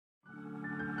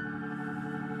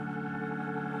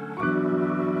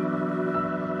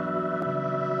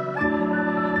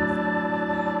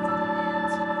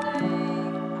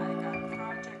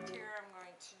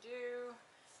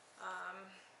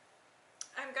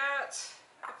got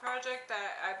a project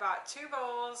that I bought 2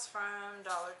 bowls from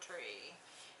Dollar Tree.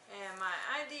 And my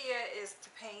idea is to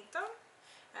paint them.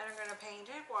 And I'm going to paint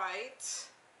it white.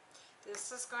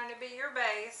 This is going to be your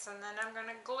base, and then I'm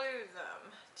going to glue them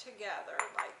together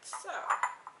like so.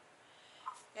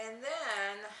 And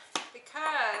then,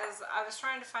 because I was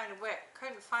trying to find a wick,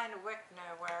 couldn't find a wick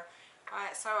nowhere.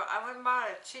 So I went and bought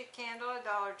a cheap candle at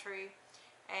Dollar Tree,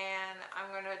 and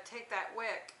I'm going to take that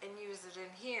wick and use it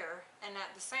in here. And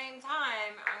at the same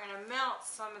time, I'm going to melt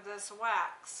some of this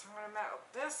wax. I'm going to melt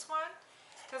this one,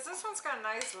 because this one's got a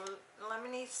nice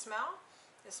lemony smell.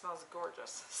 It smells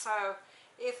gorgeous. So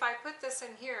if I put this in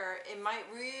here, it might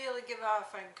really give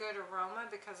off a good aroma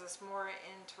because it's more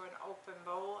into an open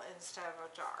bowl instead of a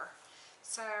jar.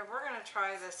 So we're going to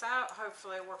try this out.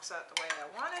 Hopefully it works out the way I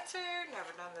want it to.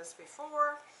 Never done this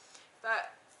before,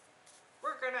 but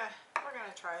we're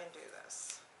gonna try and do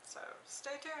this. So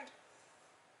stay tuned.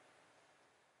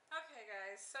 Okay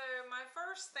guys, so my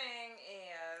first thing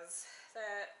is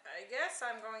that I guess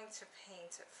I'm going to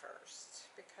paint it first,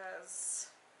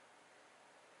 because,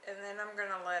 and then I'm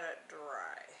going to let it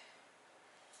dry.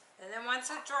 And then once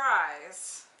it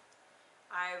dries,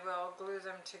 I will glue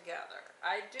them together.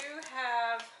 I do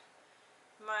have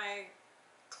my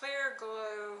clear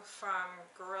glue from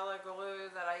Gorilla Glue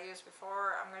that I used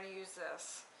before. I'm going to use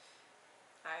this.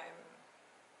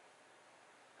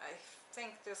 I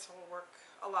think this will work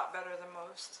a lot better than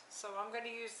most. So I'm going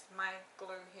to use my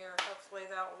glue here. Hopefully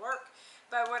that'll work.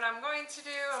 But what I'm going to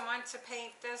do, I want to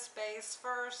paint this base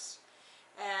first,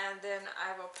 and then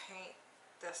I will paint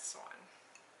this one.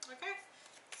 Okay?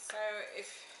 So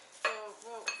if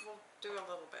we'll do a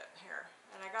little bit here.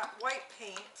 And I got white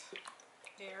paint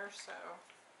here, so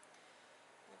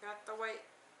I got the white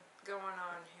going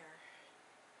on here.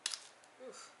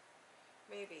 Oof,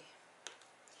 maybe.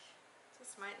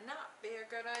 This might not be a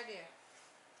good idea.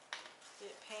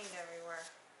 Get paint everywhere.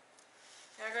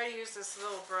 And I'm going to use this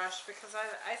little brush because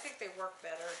I think they work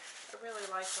better. I really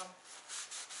like them.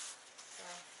 So.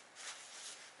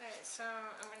 Alright, so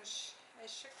I'm going to, I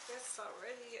shook this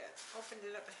already. I opened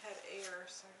it up, it had air,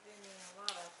 so it gave me a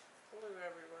lot of glue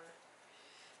everywhere.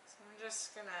 So I'm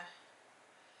just going to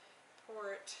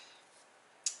pour it.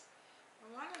 I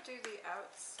want to do the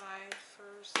outside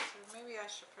first, so maybe I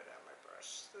should put out my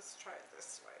brush. Let's try it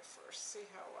this way first, see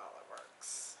how well it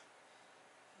works.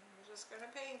 And we're just going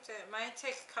to paint it. It might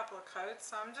take a couple of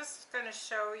coats, so I'm just going to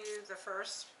show you the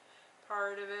first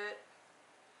part of it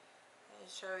and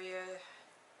show you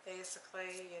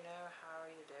basically, you know, how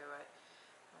you do it.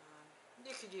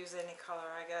 You could use any color,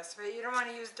 I guess, but you don't want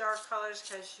to use dark colors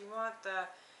because you want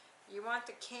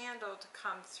the candle to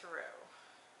come through.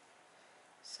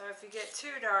 So if you get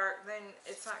too dark, then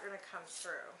it's not going to come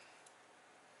through.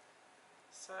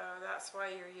 So that's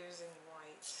why you're using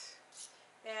white.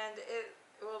 And it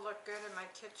will look good in my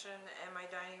kitchen and my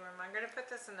dining room. I'm going to put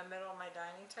this in the middle of my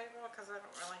dining table because I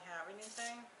don't really have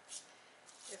anything.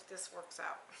 If this works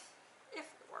out. If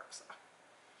it works out.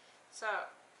 So,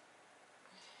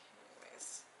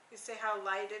 anyways, you see how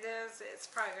light it is? It's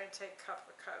probably going to take a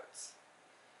couple of coats.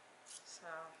 So,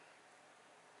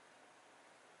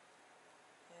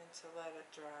 and to let it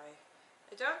dry.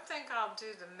 I don't think I'll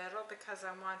do the middle because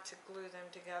I want to glue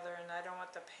them together and I don't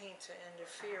want the paint to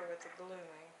interfere with the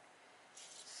gluing.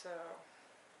 So,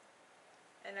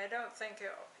 and I don't think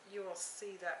you will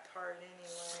see that part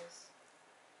anyways.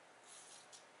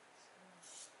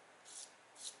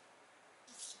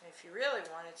 So, if you really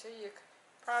wanted to, you could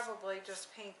probably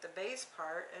just paint the base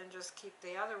part and just keep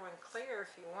the other one clear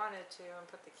if you wanted to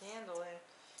and put the candle in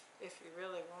if you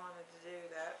really wanted to do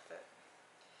that. But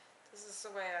this is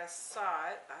the way I saw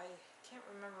it. I can't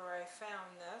remember where I found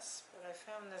this, but I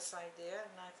found this idea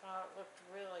and I thought it looked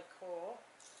really cool.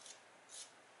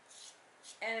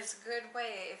 And it's a good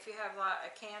way if you have a lot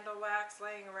of candle wax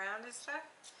laying around and stuff,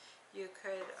 you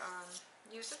could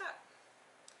use it up.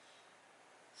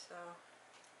 So,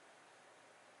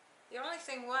 the only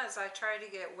thing was I tried to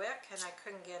get wick and I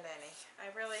couldn't get any. I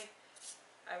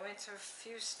went to a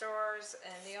few stores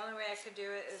and the only way I could do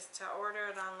it is to order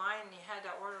it online, and you had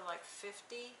to order like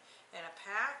 50 in a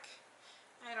pack.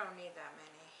 I don't need that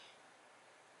many.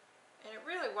 And it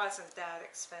really wasn't that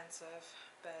expensive,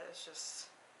 but it's just,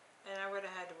 and I would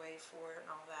have had to wait for it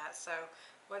and all that. So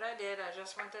what I did, I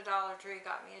just went to Dollar Tree,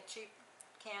 got me a cheap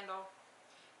candle,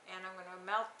 and I'm going to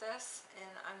melt this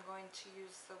and I'm going to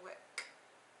use the wick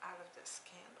out of this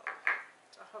candle.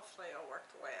 So hopefully it'll work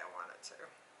the way I want it to.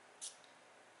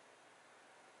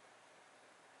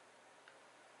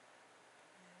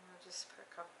 Just put a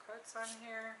couple coats on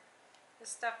here. This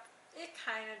stuff, it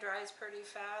kind of dries pretty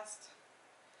fast.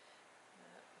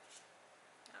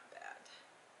 Not bad.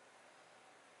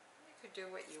 could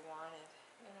do what you wanted,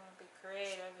 you know, be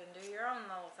creative and do your own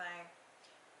little thing.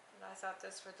 And I thought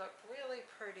this would look really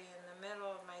pretty in the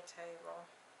middle of my table.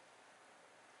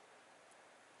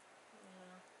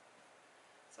 Yeah.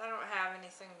 So I don't have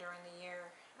anything during the year.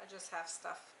 I just have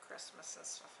stuff, Christmas and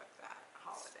stuff like that,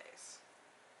 holidays.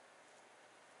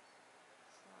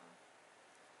 So,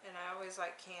 and I always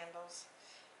like candles.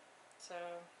 So,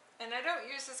 and I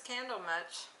don't use this candle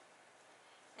much.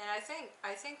 And I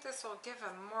think this will give a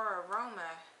more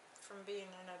aroma from being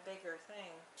in a bigger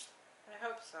thing. I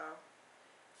hope so.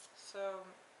 So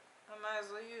I might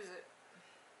as well use it.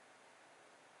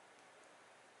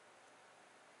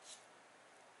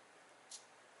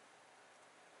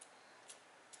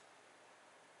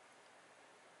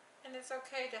 And it's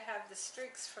okay to have the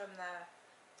streaks from the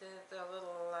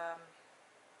little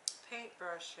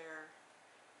paintbrush here,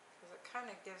 because it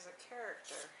kind of gives a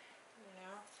character, you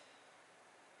know.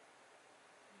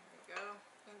 There we go.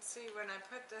 And see, when I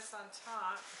put this on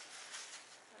top,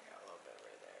 I got a little bit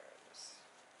right there.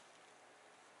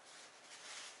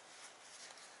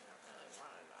 I don't really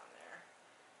want it on there.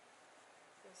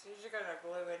 Because you're going to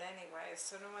glue it anyway,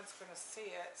 so no one's going to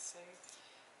see it. So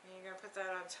you're going to put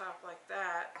that on top like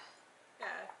that.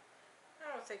 Yeah, I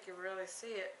don't think you really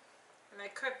see it. And I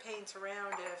could paint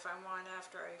around it if I want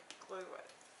after I glue it.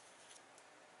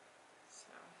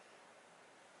 So,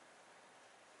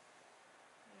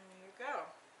 there you go.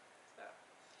 So,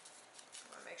 I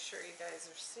want to make sure you guys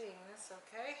are seeing this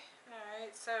okay.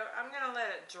 Alright, so I'm going to let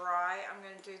it dry. I'm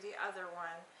going to do the other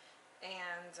one.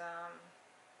 And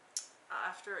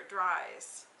after it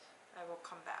dries, I will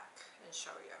come back and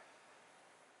show you.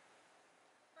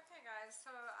 Okay guys,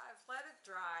 so I've let it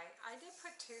dry. I did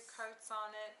put 2 coats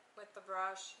on it with the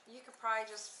brush. You could probably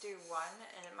just do 1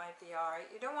 and it might be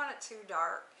alright. You don't want it too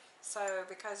dark, so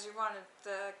because you want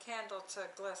the candle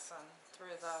to glisten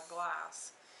through the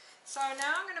glass. So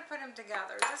now I'm going to put them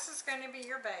together. This is going to be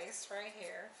your base right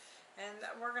here. And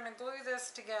we're going to glue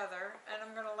this together and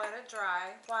I'm going to let it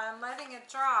dry. While I'm letting it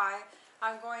dry,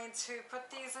 I'm going to put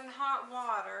these in hot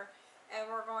water and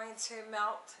we're going to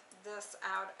melt this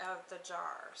out of the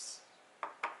jars.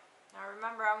 Now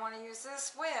remember, I want to use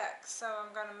this wick, so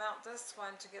I'm going to melt this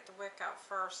one to get the wick out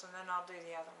first and then I'll do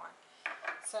the other one.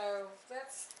 So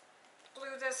let's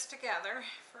glue this together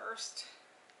first.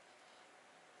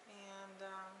 And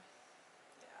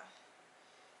yeah,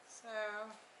 so,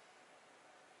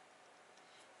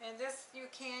 and this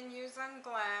you can use on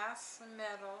glass and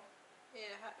metal.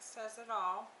 It says it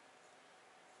all.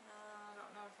 I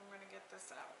don't know if I'm going to get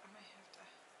this out. I may have to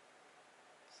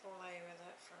play with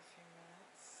it for a few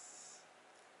minutes.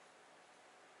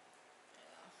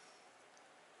 Yeah.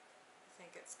 I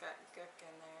think it's got gook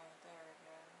in there. There we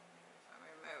go. Maybe if I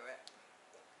remove it. A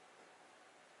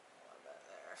little bit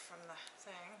there from the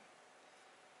thing.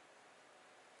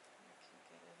 I can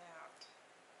get it out.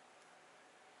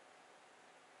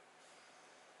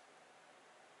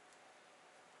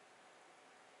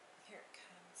 Here it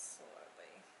comes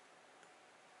slowly.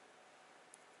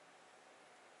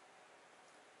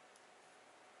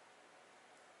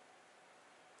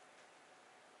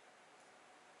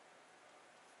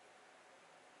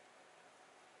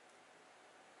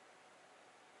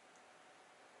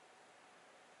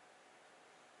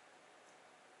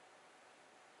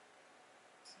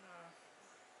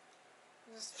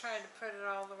 Just try to put it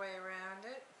all the way around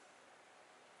it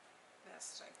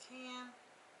best I can.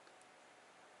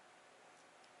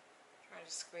 Try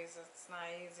to squeeze it. It's not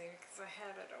easy because I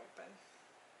had it open.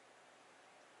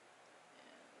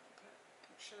 And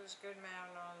make sure there's a good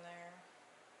amount on there.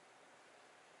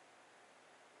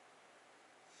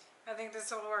 I think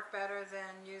this will work better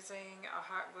than using a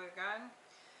hot glue gun.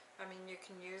 I mean, you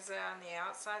can use it on the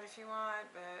outside if you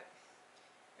want, but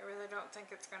I really don't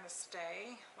think it's going to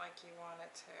stay like you want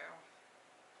it to.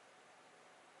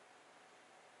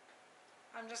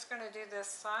 I'm just going to do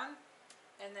this one,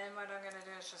 and then what I'm going to do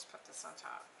is just put this on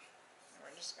top. And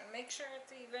we're just going to make sure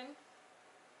it's even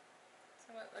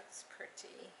so it looks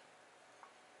pretty.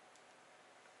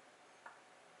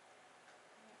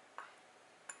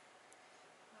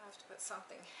 I'll have to put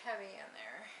something heavy in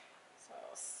there, so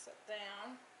I'll sit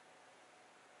down.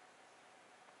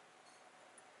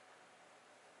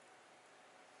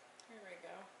 Here we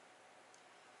go. I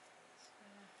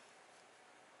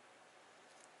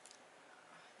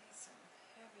need some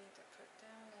heavy to put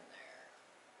down in there.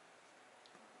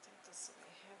 I don't think this will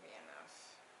be heavy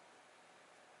enough.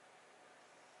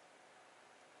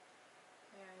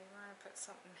 Yeah, you want to put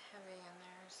something heavy in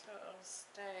there so it'll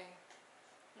stay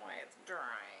while it's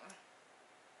drying.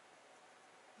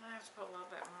 I have to put a little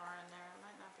bit more in there. It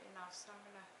might not be enough, so I'm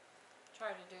going to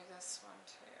try to do this one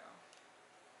too.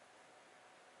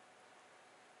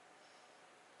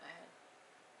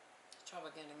 trouble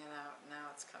getting it out.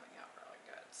 Now it's coming out really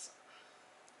good. So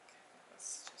okay,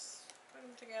 let's just put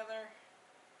them together.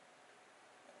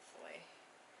 Hopefully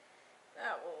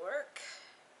that will work.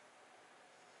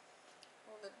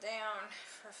 Hold it down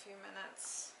for a few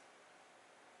minutes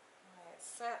while it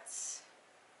sets.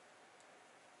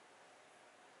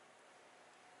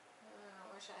 I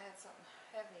wish I had something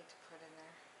heavy to put in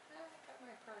there. I got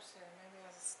my purse here. Maybe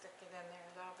I'll just stick it in there.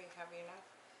 That'll be heavy enough.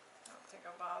 I don't think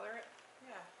I'll bother it.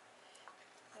 Yeah.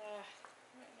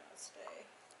 Might not stay.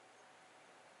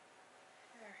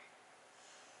 There.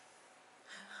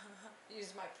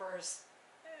 Use my purse.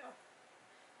 Yeah.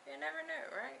 You never knew,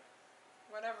 right?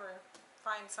 Whatever.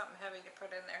 Find something heavy to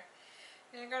put in there.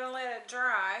 And you're going to let it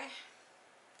dry.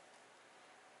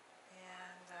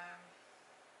 And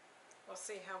we'll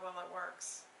see how well it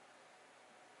works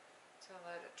to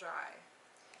let it dry.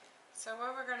 So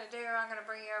what we're going to do, I'm going to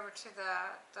bring you over to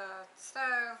the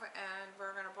stove, and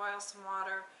we're going to boil some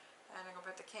water, and I'm going to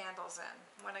put the candles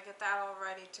in. When I get that all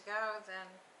ready to go, then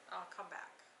I'll come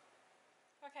back.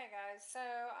 Okay guys, so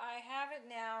I have it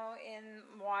now in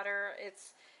water.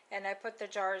 And I put the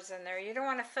jars in there. You don't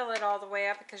want to fill it all the way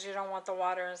up because you don't want the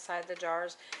water inside the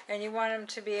jars, and you want them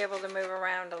to be able to move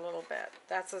around a little bit.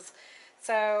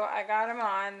 So I got them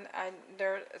on.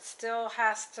 There still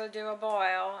has to do a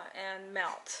boil and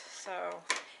melt. So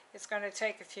it's going to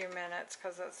take a few minutes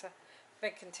because it's a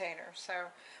big container. So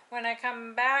when I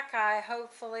come back, I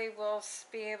hopefully will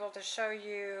be able to show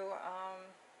you,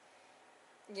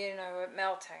 you know, it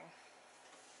melting.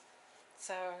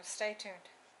 So stay tuned.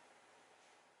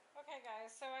 Okay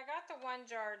guys, so I got the one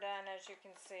jar done, as you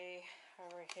can see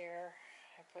over here.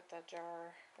 I put that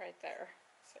jar right there.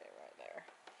 See it right there.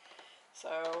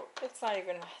 So it's not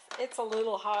even, it's a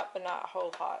little hot, but not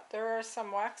whole hot. There are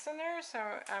some wax in there, so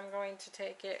I'm going to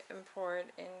take it and pour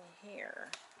it in here.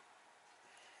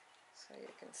 So you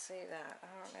can see that. I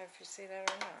don't know if you see that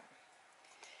or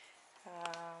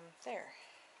not. There.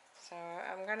 So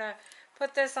I'm going to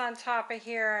put this on top of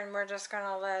here, and we're just going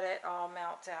to let it all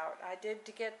melt out. I did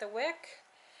get the wick,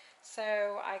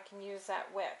 so I can use that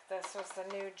wick. This was the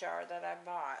new jar that I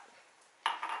bought.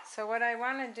 So what I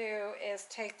want to do is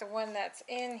take the one that's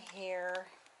in here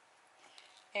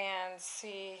and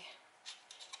see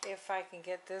if I can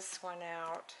get this one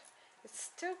out. It's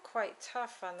still quite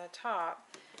tough on the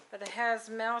top, but it has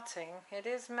melting. It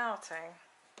is melting.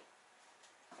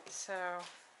 So,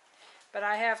 but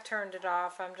I have turned it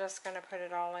off. I'm just going to put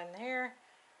it all in here.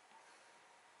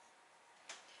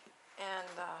 And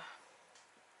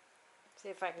see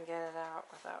if I can get it out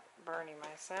without burning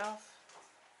myself.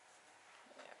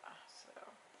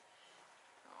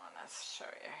 I want to show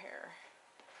you here.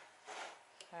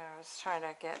 I was trying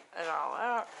to get it all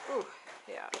out. Ooh,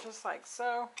 yeah, just like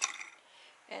so.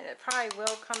 And it probably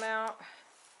will come out.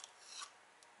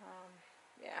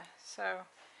 Yeah, so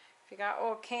if you got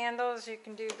old candles, you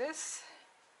can do this.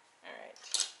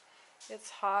 Alright, it's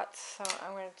hot, so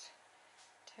I'm going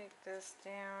to take this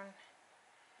down.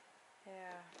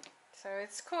 Yeah, so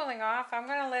it's cooling off. I'm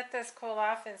going to let this cool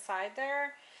off inside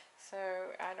there, so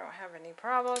I don't have any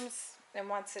problems. And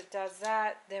once it does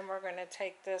that, then we're going to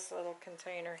take this little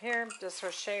container here. This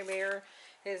was Shamir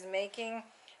is making.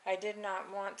 I did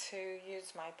not want to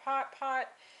use my pot,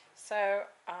 so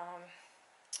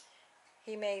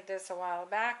he made this a while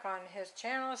back on his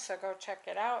channel, so go check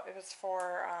it out. It was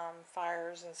for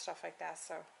fires and stuff like that,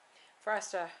 so for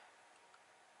us to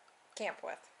camp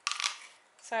with.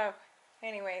 So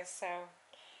anyways, so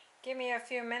give me a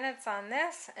few minutes on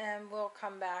this, and we'll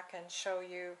come back and show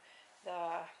you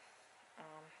the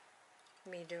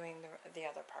me doing the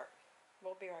other part.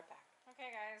 We'll be right back. Okay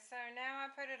guys, so now I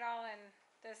put it all in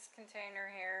this container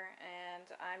here, and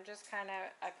I'm just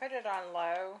I put it on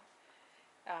low.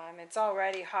 It's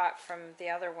already hot from the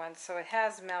other one, so it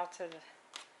has melted,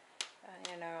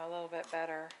 you know, a little bit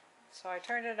better. So I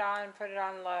turned it on, put it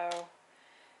on low.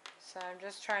 So I'm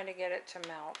just trying to get it to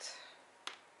melt.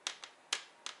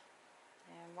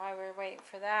 And while we're waiting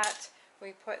for that,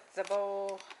 we put the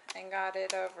bowl and got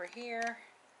it over here.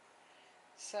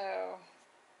 So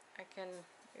I can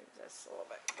move this a little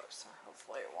bit closer.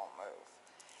 Hopefully it won't move.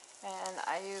 And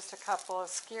I used a couple of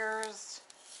skewers.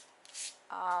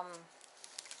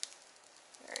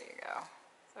 There you go.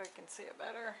 So you can see it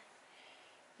better.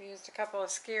 We used a couple of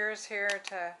skewers here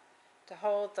to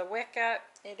hold the wick up.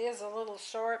 It is a little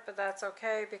short, but that's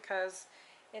okay because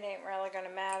it ain't really going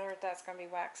to matter. That's going to be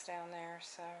wax down there,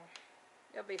 so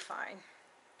you'll be fine.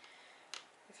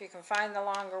 If you can find the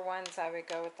longer ones, I would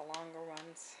go with the longer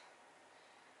ones,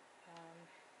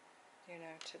 you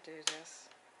know, to do this.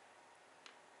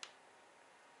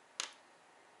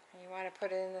 And you want want to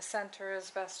put it in the center as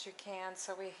best you can,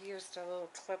 so we used a little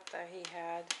clip that he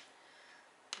had,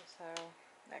 so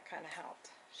that kind of helped.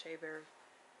 Shea Bear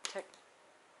Tech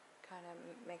kind of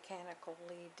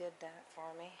mechanically did that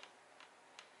for me.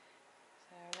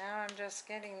 So now I'm just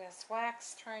getting this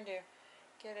wax, trying to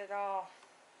get it all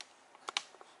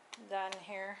done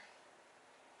here,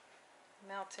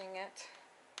 melting it.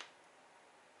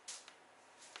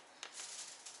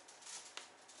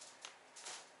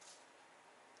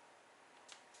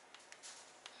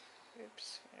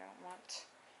 Oops, we don't want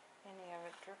any of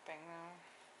it dripping though.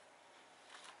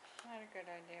 Not a good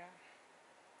idea.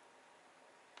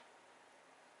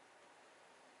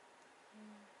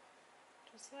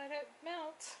 Just let it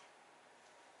melt.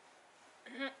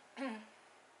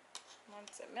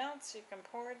 Once it melts, you can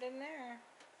pour it in there.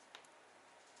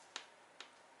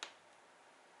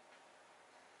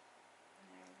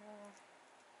 There you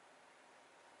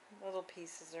go. Little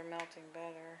pieces are melting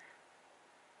better,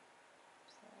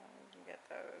 so you can get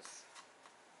those.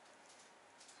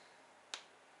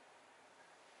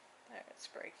 There, it's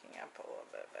breaking up a little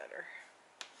bit better.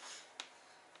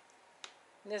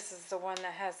 This is the one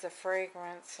that has the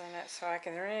fragrance in it, so I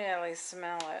can really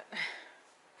smell it.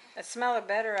 I smell it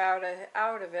better out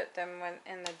of it than when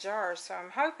in the jar, so I'm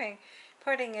hoping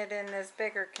putting it in this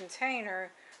bigger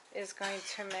container is going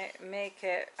to make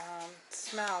it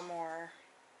smell more.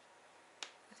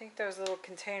 I think those little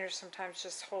containers sometimes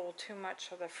just hold too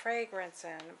much of the fragrance in.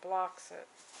 It blocks it.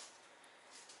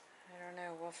 I don't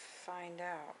know, we'll find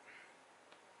out.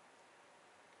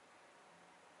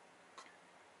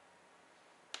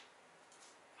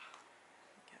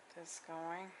 Get this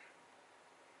going.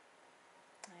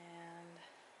 And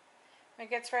when it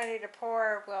gets ready to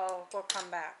pour, we'll come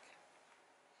back.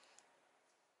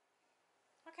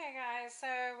 Okay guys, so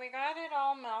we got it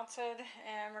all melted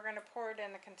and we're going to pour it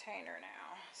in the container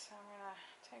now. So I'm going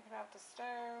to take it off the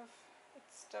stove.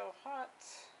 It's still hot.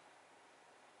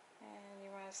 And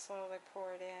you want to slowly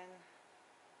pour it in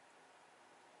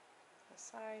the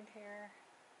side here.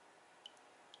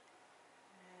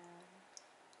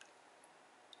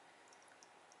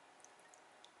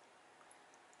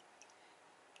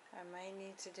 And I might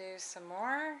need to do some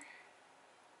more.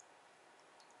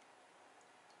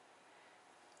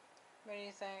 What do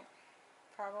you think?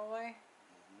 Probably?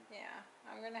 Yeah,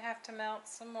 I'm going to have to melt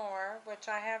some more, which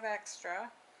I have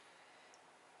extra.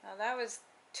 Now that was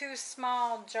 2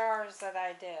 small jars that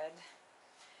I did.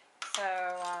 So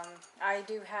I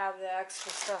do have the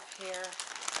extra stuff here.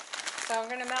 So I'm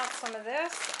going to melt some of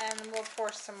this and we'll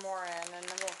pour some more in and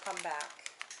then we'll come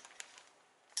back.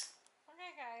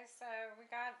 Okay guys, so we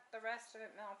got the rest of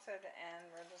it melted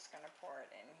and we're just going to pour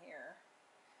it in here.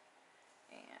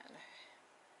 And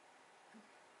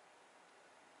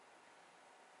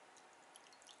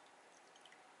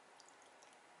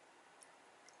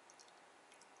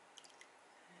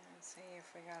see if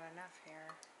we got enough here.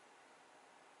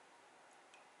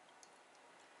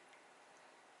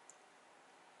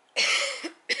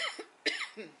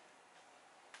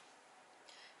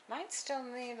 Might still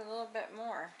need a little bit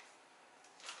more.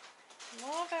 A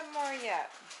little bit more yet.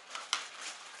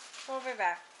 We'll be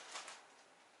back.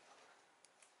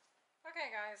 Okay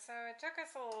guys, so it took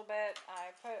us a little bit.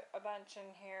 I put a bunch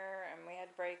in here and we had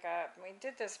to break up. We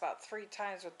did this about 3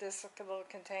 times with this little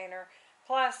container.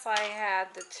 Plus I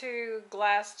had the 2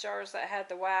 glass jars that had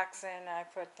the wax in, I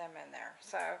put them in there.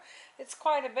 So it's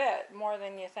quite a bit more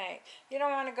than you think. You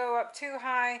don't want to go up too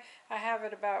high. I have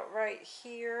it about right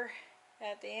here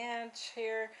at the edge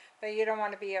here, but you don't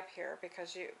want to be up here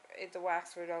because the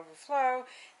wax would overflow,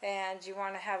 and you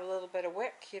want to have a little bit of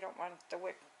wick. You don't want the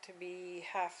wick to be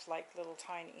half like little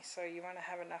tiny, so you want to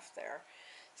have enough there.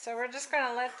 So we're just going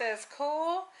to let this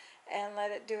cool and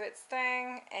let it do its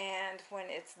thing, and when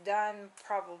it's done,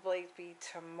 probably be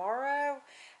tomorrow,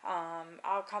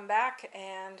 I'll come back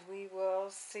and we will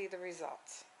see the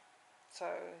results. So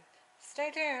stay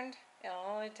tuned. It'll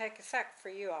only take a sec for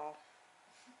you all.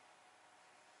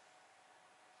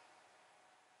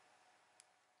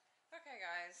 Okay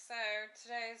guys, so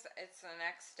it's the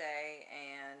next day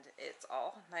and it's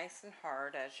all nice and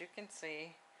hard, as you can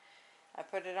see. I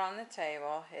put it on the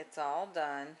table. It's all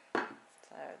done.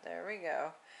 So there we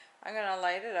go. I'm going to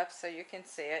light it up so you can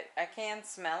see it. I can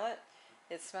smell it.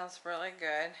 It smells really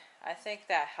good. I think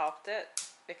that helped it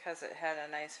because it had a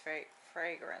nice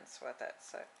fragrance with it.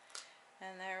 So,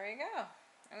 and there we go.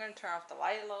 I'm going to turn off the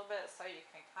light a little bit so you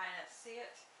can kind of see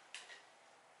it.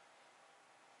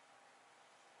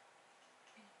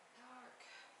 Dark.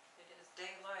 It is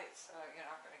daylight, so you're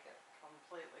not going to get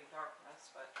completely darkness,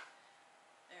 but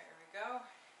there we go.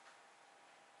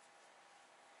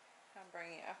 Come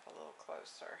bring you up a little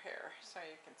closer here so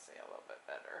you can see a little bit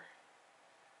better.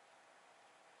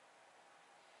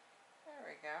 There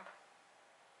we go.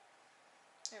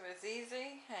 It was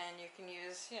easy, and you can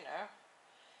use, you know,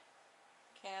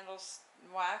 candles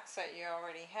wax that you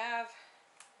already have.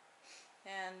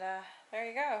 And there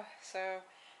you go. So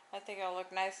I think it'll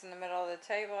look nice in the middle of the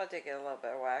table. I did get a little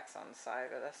bit of wax on the side,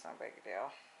 but that's no big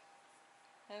deal.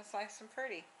 And it's nice and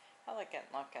pretty. I like it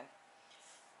looking.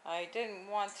 I didn't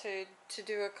want to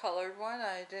do a colored one.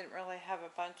 I didn't really have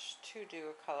a bunch to do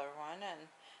a colored one, and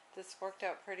this worked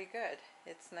out pretty good.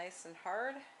 It's nice and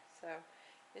hard, so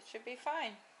it should be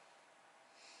fine.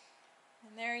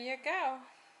 And there you go.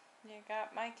 You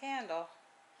got my candle.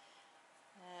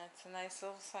 And it's a nice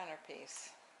little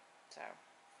centerpiece. So,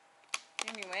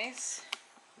 anyways,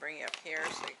 bring you up here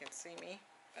so you can see me.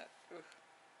 But, ooh,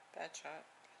 bad shot,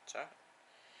 bad shot.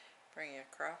 Bring you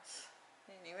across.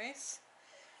 Anyways,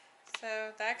 so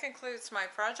that concludes my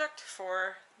project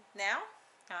for now.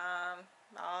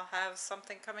 I'll have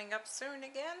something coming up soon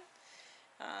again.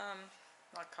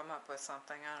 I'll come up with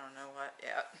something. I don't know what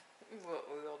yet. What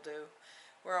we will do.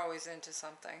 We're always into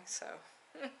something, so.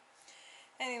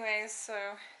 Anyways, so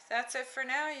that's it for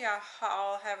now. Y'all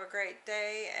all have a great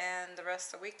day and the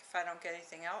rest of the week if I don't get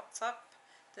anything else up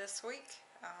this week.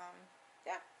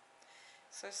 Yeah.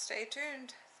 So stay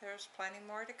tuned. There's plenty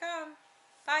more to come.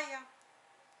 Bye, y'all.